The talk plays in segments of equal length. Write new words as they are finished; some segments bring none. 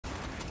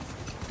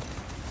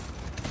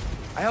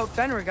I hope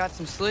Fenrir got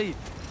some sleep.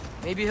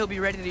 Maybe he'll be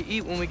ready to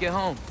eat when we get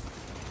home.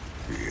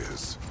 He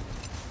is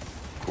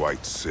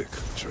quite sick,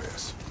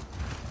 Atreus.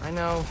 I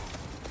know,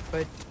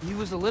 but he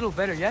was a little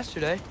better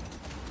yesterday.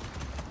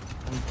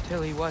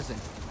 Until he wasn't.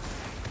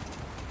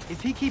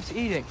 If he keeps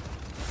eating,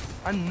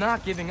 I'm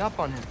not giving up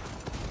on him.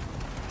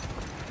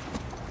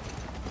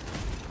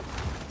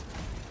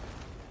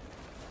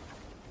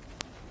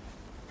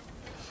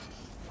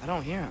 I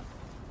don't hear him.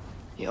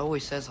 He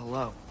always says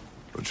hello.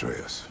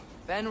 Atreus.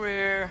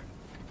 Fenrir,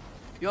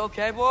 you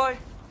okay, boy?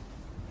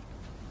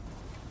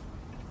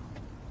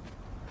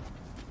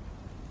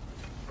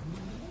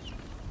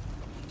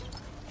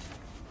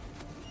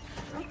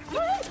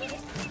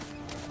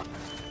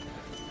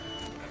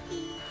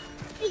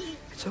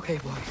 It's okay,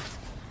 boy.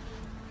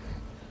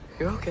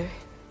 You're okay.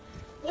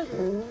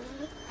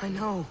 I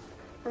know.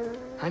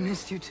 I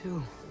missed you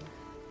too.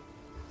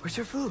 Where's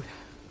your food?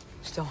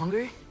 Still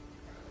hungry?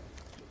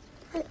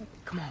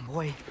 Come on,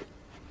 boy.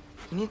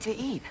 You need to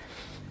eat.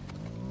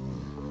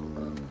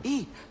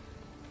 Eat.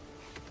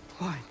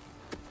 Why?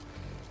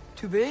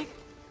 Too big?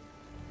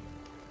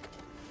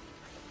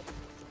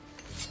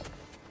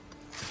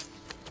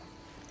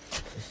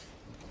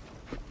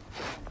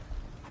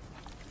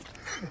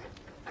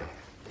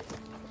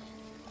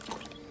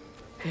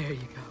 There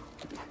you go.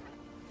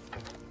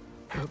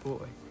 Good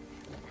boy.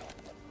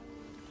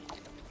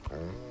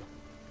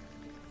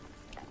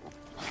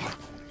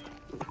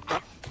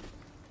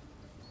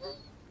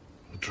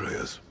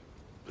 Atreus,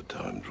 the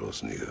time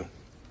draws near.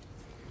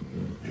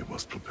 You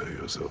must prepare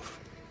yourself.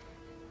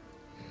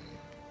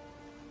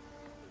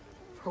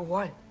 For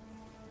what?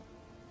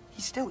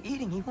 He's still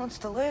eating. He wants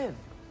to live.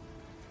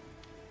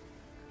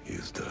 He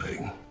is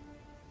dying.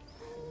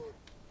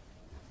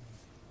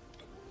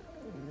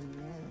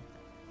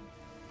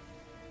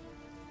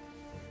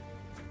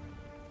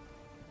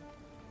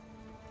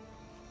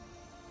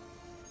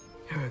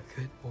 You're a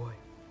good boy.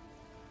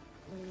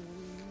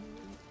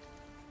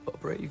 A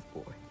brave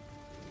boy.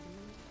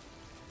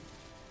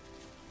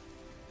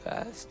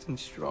 Fast and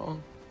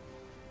strong.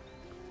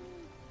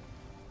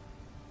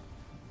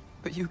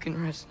 But you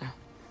can rest now.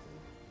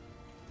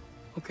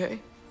 Okay?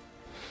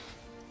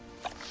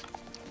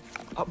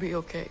 I'll be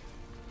okay.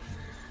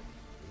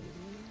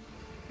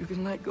 You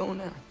can let go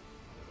now.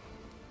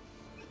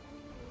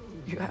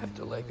 You have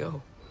to let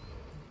go.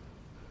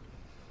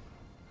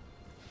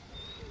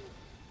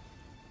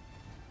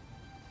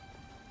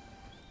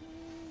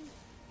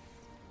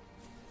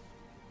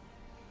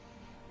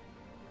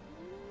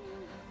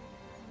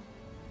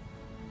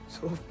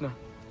 Sofna.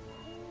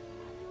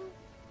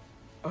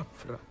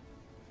 Apfra.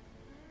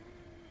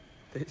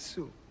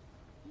 Tesu.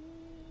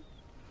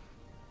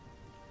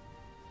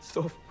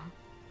 Sofna.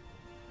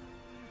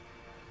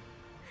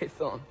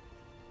 Hethon.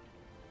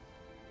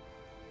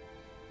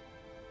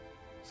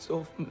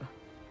 Sofna.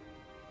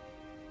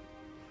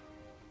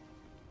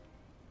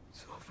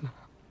 Sofna.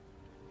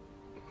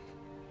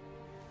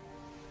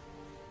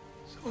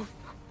 Sofna.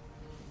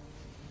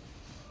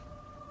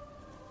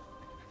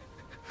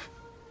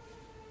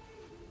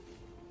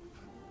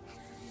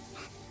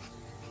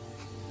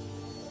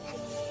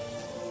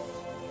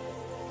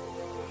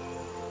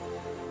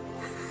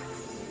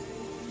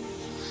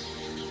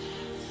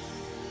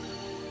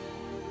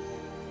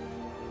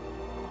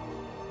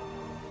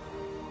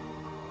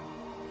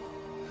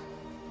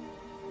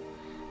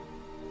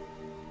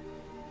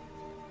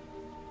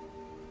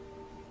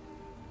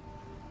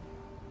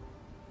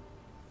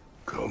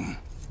 Come.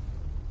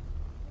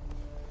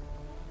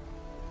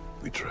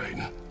 We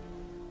train.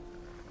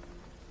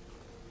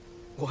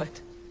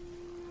 What?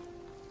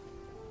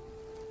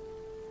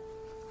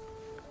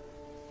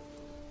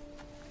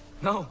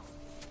 No.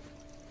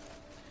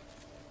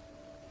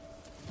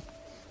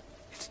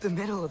 It's the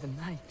middle of the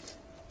night.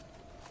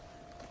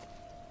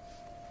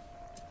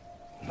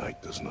 Night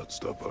does not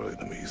stop our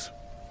enemies.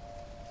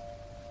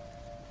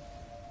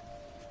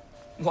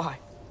 Why?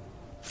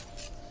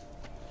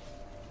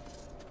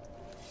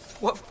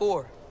 What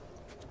for?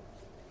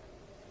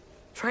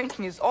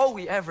 Training is all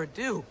we ever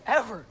do,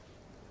 ever.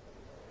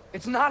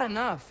 It's not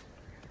enough.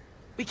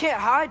 We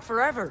can't hide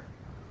forever.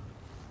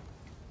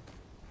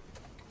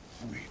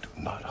 We do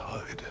not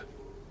hide.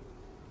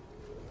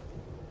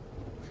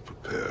 We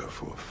prepare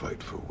for a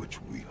fight for which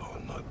we are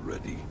not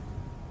ready.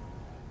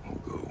 We'll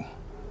go.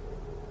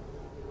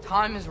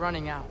 Time is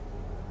running out.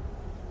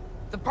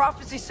 The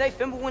prophecies say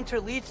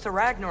Fimbulwinter leads to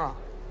Ragnarok.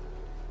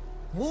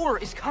 War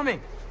is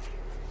coming.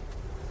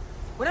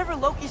 Whatever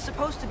Loki's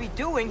supposed to be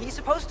doing, he's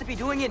supposed to be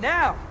doing it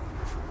now.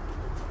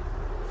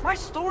 My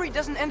story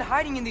doesn't end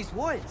hiding in these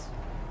woods.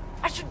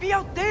 I should be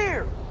out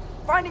there,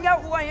 finding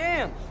out who I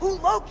am, who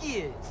Loki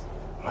is.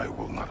 I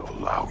will not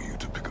allow you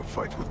to pick a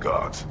fight with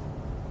gods.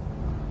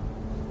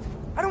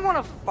 I don't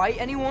want to fight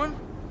anyone.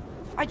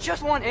 I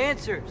just want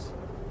answers.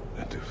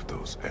 And if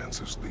those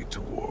answers lead to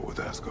war with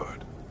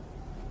Asgard?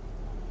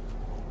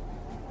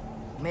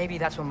 Maybe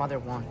that's what Mother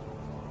wanted.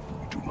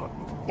 We do not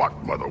know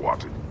what Mother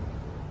wanted.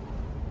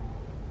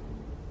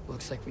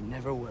 Looks like we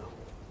never will.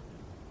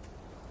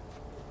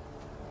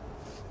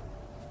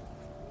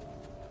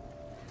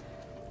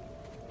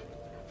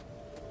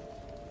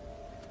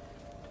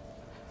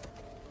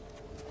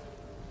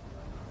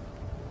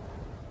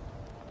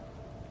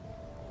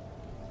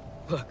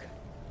 Look.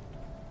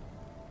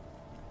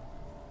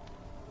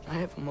 Can I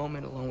have a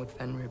moment alone with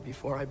Fenrir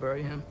before I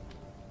bury him?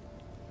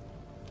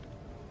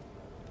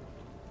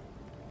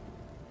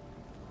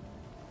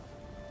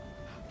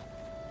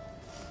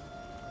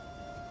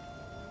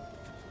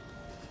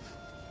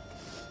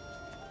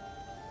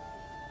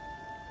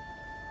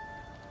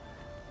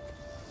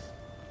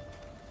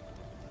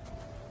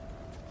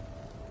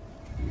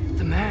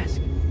 The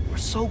mask! We're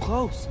so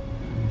close!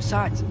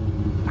 Besides,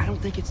 I don't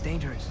think it's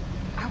dangerous.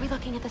 Are we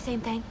looking at the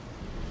same thing?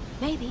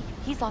 Maybe.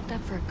 He's locked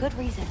up for a good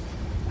reason.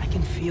 I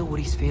can feel what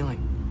he's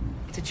feeling.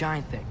 It's a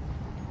giant thing.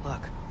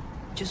 Look,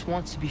 he just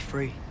wants to be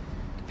free.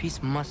 The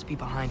peace must be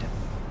behind him.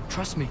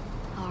 Trust me.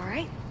 All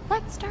right.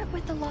 Let's start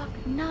with the lock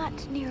not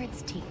near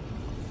its teeth.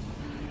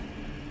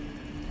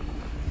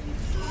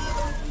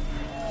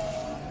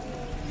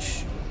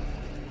 Shh.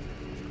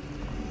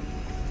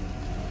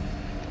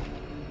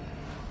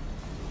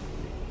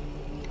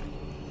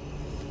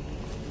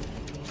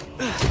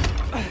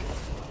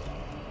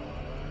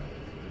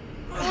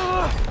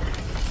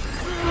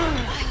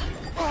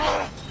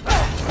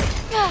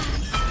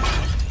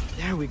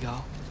 There we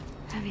go.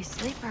 Heavy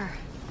sleeper.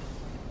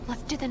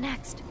 Let's do the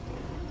next.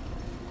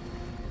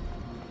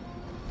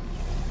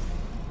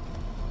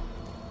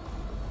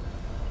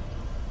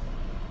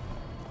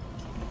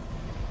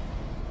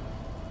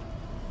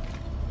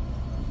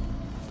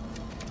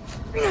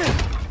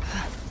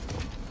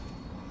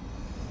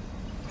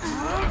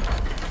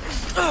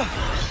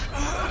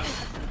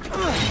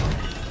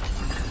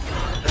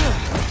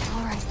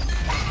 All right.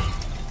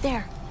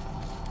 There.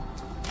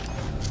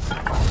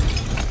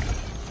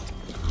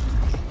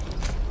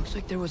 Looks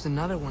like there was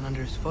another one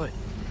under his foot.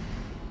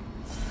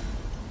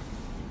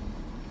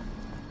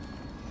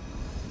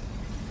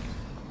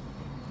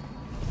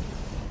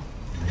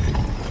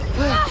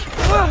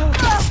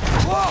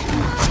 Whoa!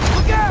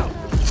 Look out!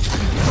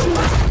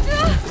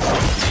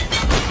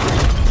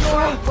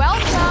 You're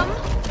welcome,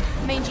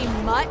 mangy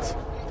mutt.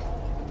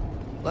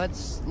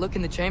 Let's look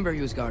in the chamber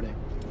he was guarding.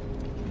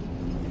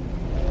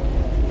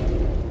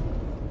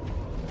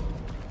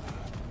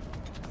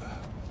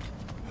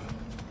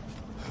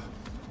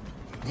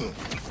 You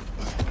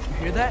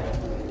hear that?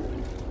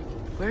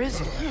 Where is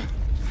he?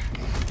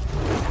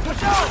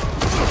 Watch out!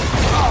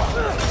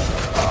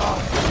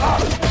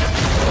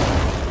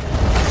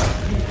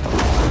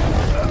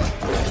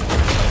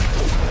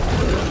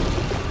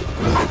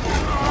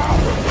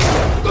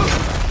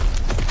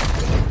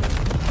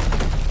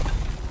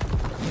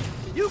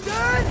 You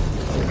good?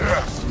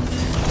 Yes.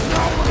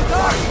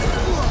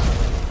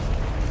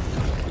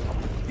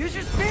 Use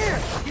your spear!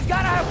 He's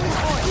gotta have weak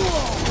points!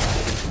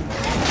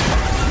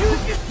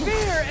 Use your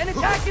spear and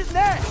attack his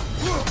neck!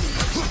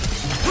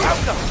 Help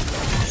them!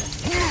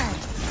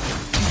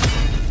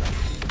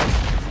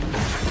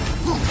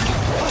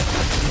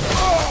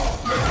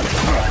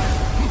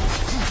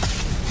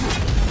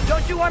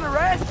 Don't you want to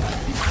rest?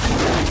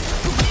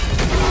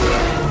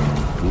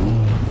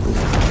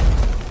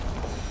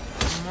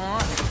 Come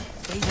on,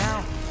 stay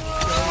down.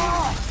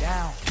 Stay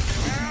down.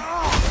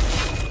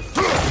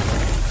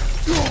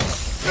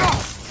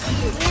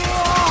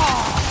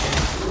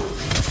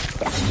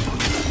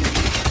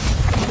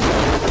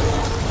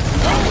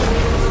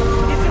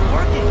 Isn't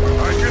working.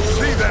 I can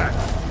see that.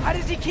 How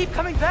does he keep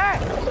coming back?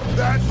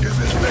 That is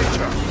his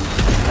nature.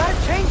 Gotta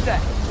change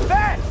that.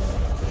 Fast!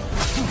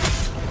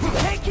 We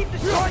can't keep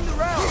destroying the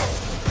realm.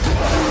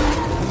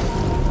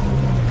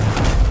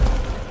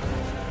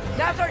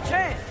 Now's our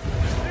chance.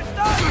 They're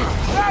stuck.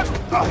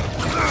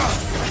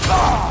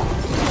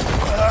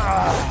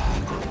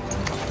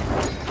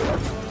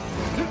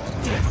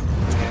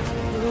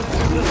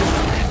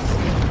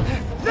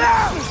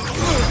 Now!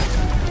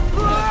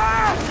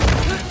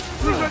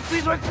 Please work,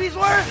 please work, please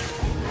work!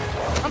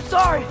 I'm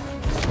sorry!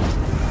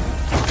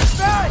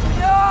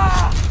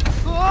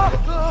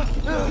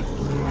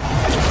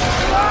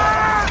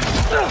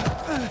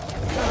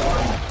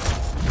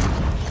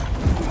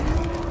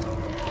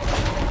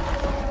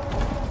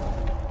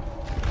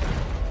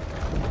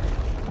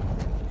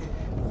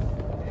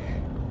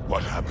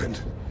 What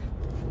happened?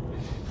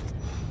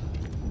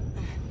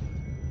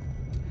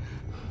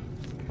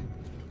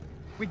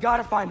 We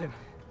gotta find him.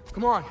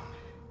 Come on.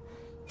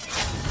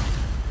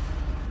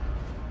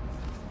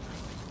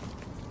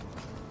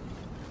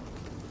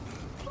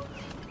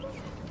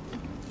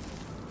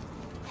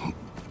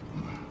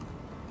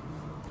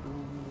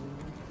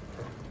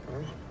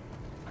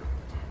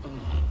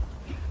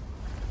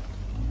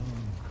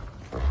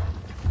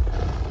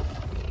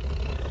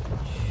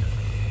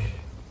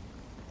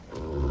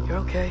 You're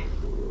okay.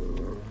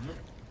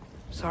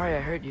 Sorry I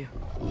hurt you.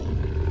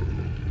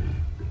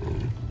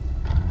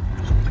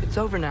 It's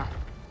over now.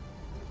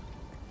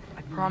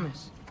 I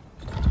promise.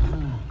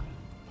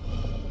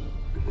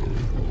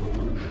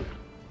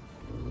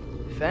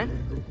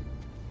 Fen?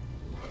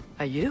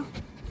 Are you?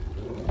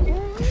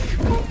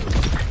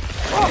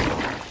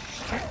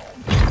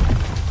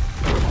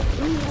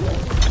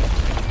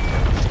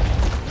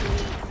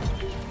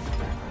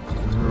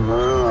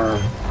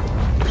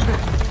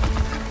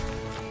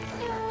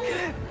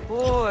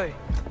 Boy.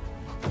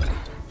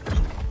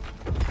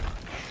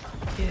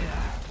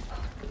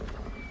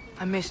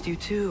 I missed you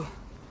too.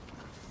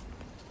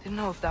 Didn't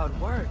know if that would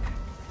work.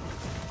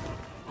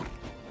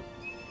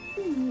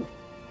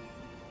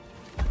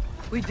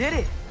 We did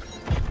it!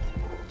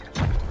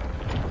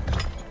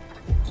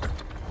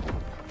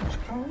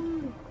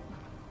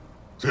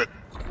 Sit.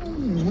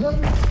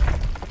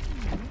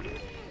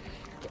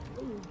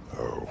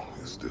 How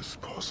is this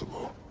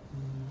possible?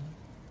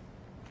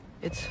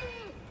 It's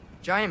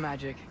giant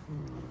magic.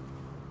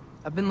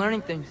 I've been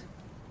learning things.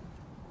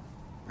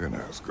 In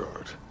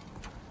Asgard.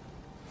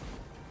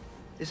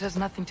 This has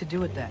nothing to do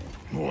with that.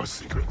 More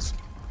secrets.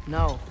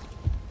 No.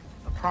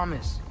 A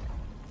promise.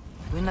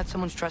 One that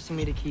someone's trusting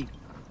me to keep.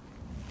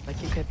 Like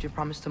you kept your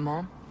promise to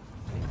Mom?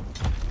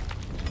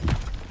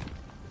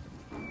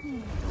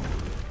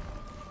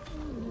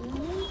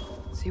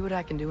 See what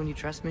I can do when you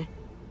trust me?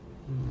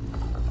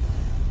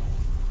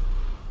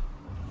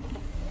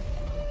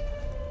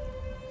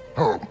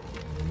 Home.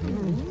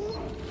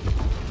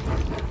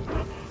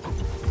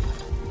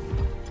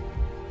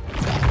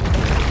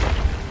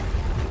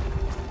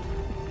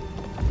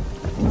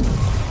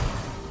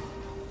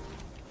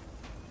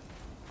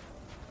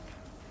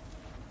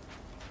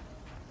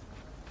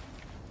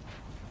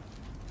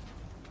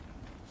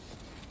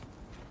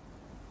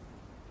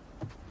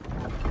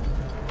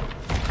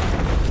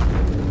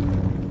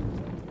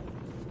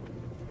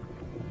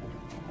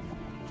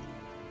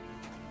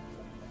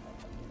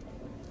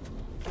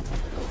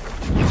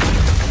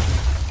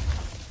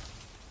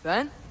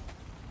 Ben?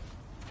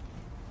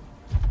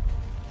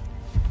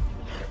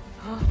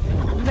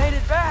 You made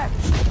it back!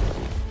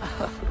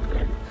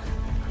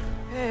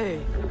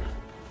 Hey.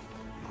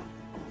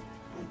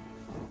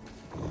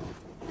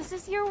 This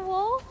is your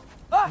wolf?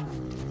 Ah!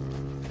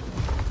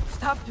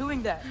 Stop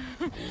doing that.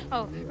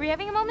 Oh, were you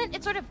having a moment?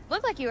 It sort of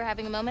looked like you were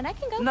having a moment. I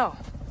can go. No.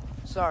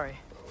 Sorry.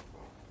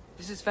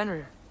 This is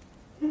Fenrir.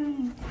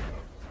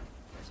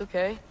 It's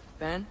okay,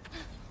 Ben.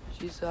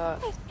 She's, So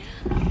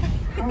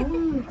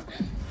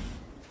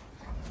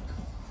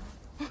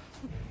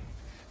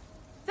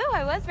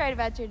I was right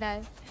about your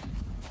knife.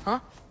 Huh?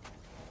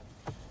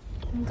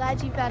 I'm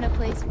glad you found a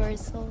place for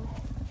his soul.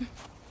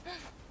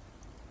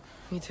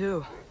 Me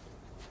too.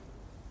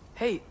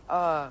 Hey,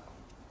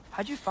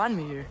 how'd you find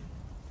me here?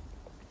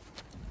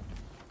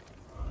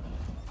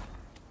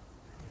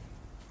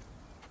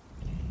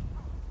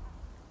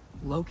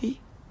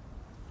 Loki?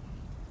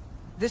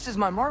 This is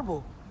my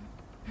marble.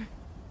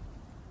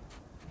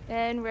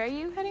 And where are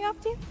you heading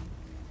off to?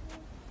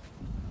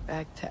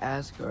 Back to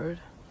Asgard.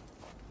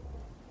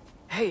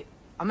 Hey,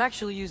 I'm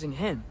actually using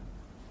him.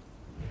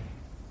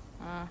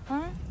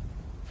 Uh-huh.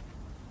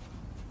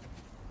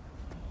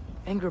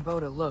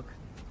 Angrboda, look.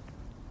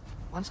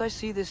 Once I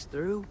see this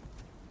through,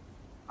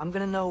 I'm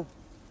gonna know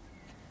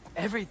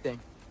everything.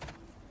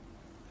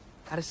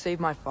 How to save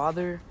my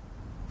father,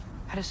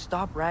 how to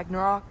stop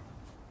Ragnarok,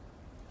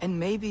 and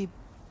maybe,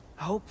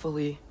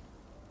 hopefully,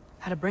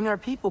 how to bring our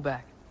people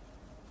back.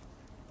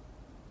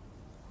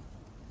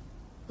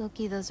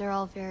 Loki, those are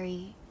all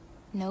very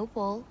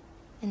noble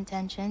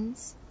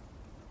intentions.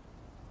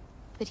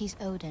 But he's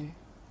Odin.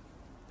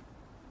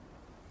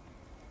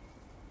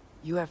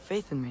 You have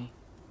faith in me,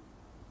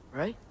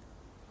 right?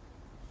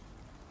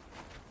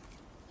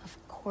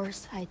 Of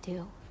course I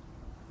do.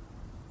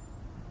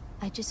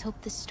 I just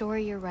hope the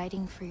story you're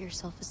writing for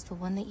yourself is the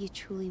one that you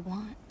truly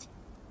want.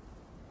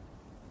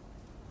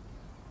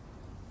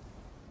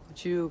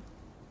 Would you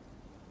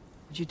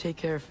take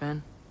care of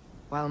Fen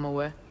while I'm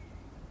away?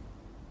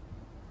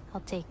 I'll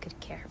take good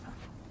care of him.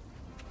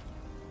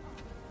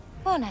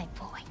 Won't I,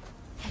 boy?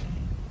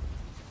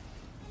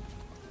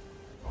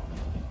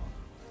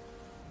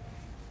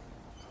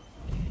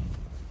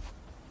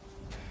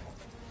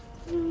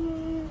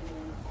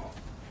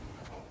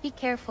 Be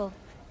careful,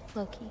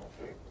 Loki.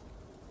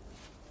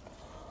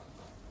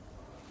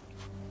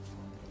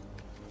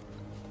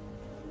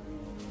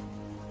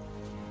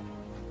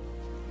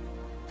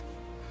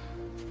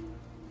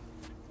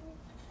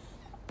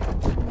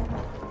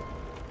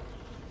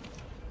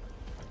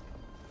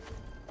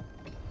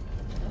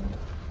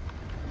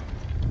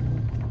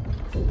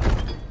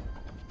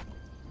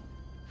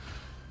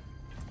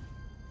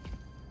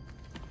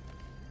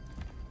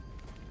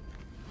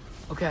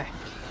 Okay.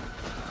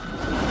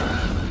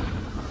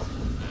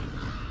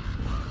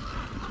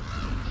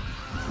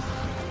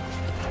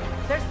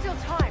 There's still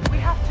time. We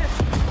have to...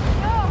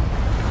 No!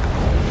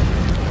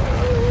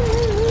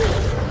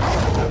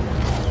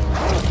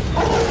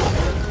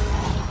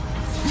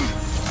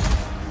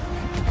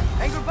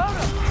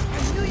 Angrboda! I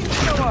knew you'd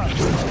show up!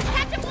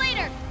 Catch him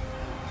later!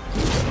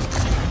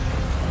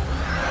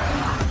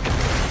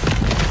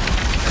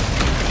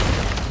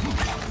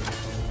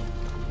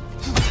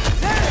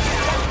 There!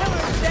 That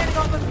killer is standing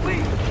on the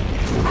fleet!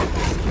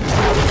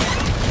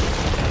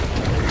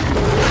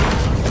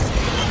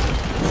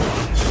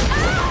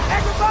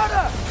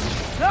 Angrboda!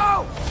 No!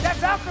 That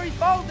Valkyrie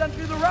followed them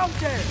through the realm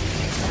tear!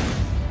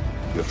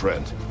 Your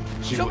friend.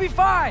 She'll be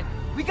fine!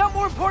 We got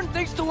more important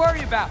things to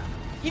worry about!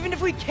 Even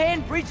if we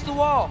can breach the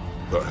wall!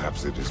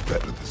 Perhaps it is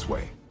better this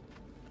way.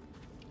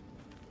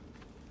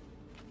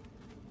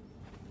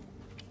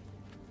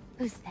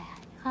 Who's that,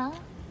 huh?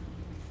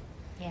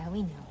 Yeah,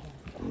 we know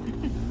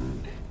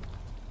him.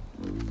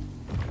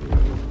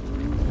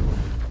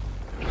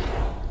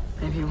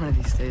 Maybe one of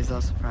these days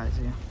I'll surprise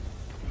you.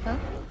 Oh?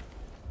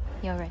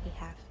 You already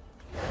have.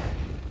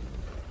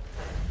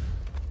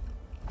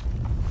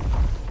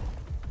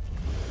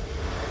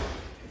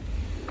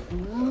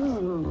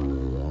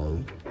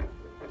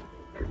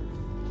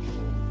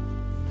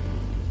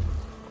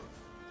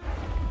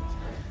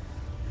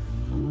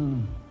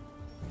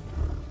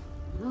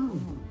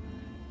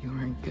 You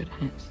were in good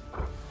hands.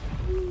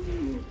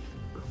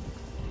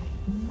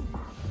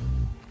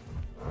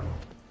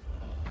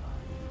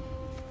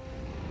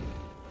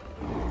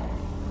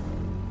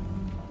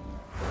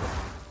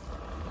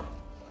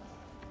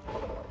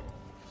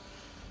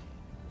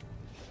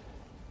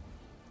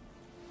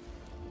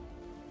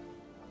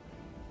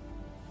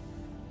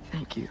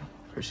 Thank you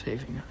for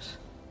saving us.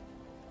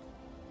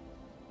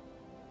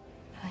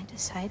 I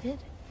decided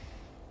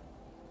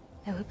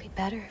it would be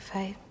better if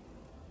I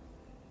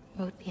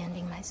wrote the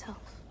ending myself.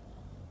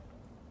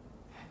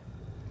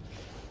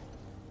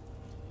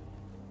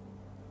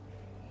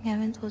 You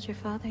haven't told your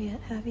father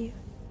yet, have you?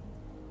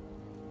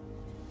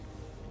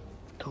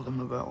 Told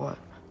him about what?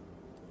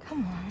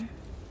 Come on.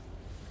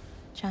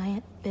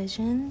 Giant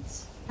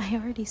visions? I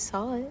already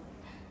saw it.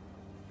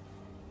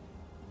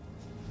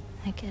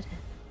 I get it.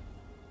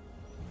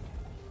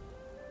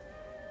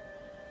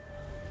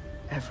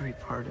 Every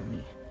part of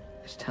me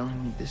is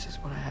telling me this is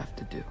what I have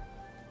to do.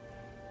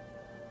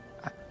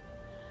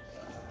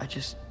 I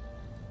just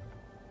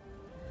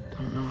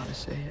don't know how to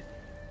say it.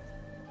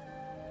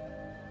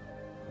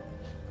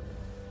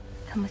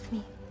 Come with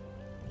me.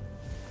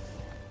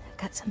 I've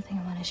got something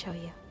I want to show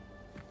you.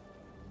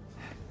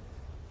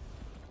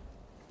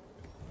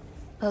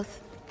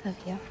 Both of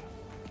you.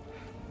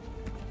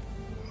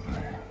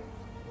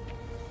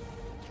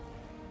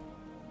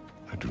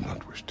 I do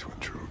not wish to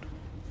intrude.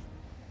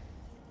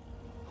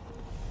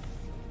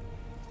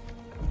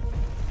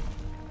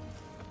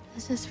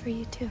 This is for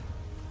you too.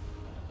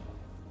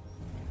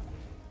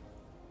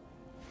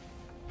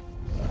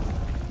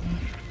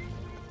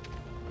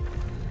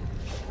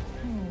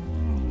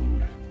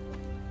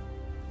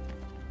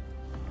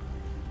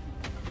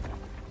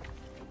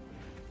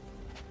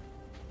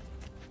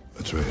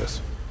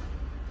 Atreus,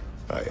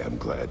 I am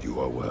glad you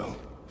are well.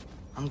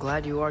 I'm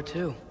glad you are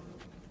too.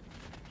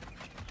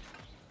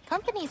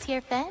 Company's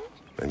here, Fen.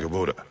 And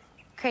Gaboda,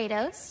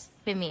 Kratos,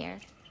 Mimir,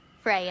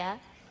 Freya.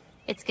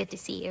 It's good to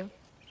see you.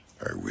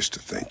 I wish to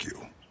thank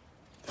you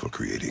for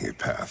creating a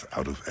path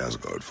out of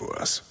Asgard for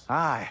us.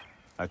 Aye,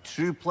 a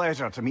true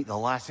pleasure to meet the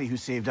lassie who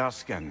saved our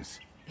skins.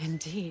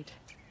 Indeed.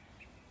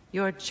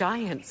 Your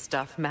giant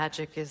stuff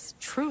magic is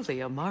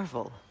truly a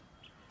marvel.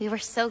 We were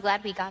so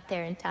glad we got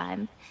there in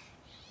time.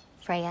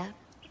 Freya,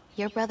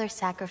 your brother's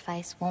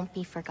sacrifice won't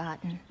be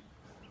forgotten.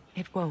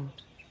 It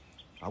won't.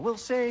 I will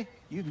say,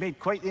 you've made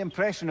quite the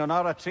impression on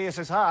our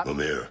Atreus' heart.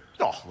 Mimir,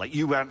 Oh, like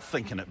you weren't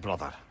thinking it,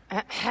 brother.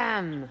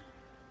 Ahem.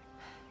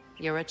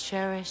 You're a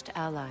cherished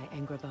ally,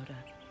 Angraboda.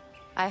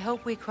 I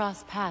hope we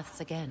cross paths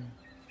again.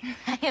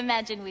 I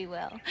imagine we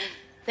will.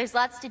 There's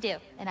lots to do,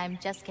 and I'm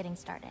just getting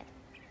started.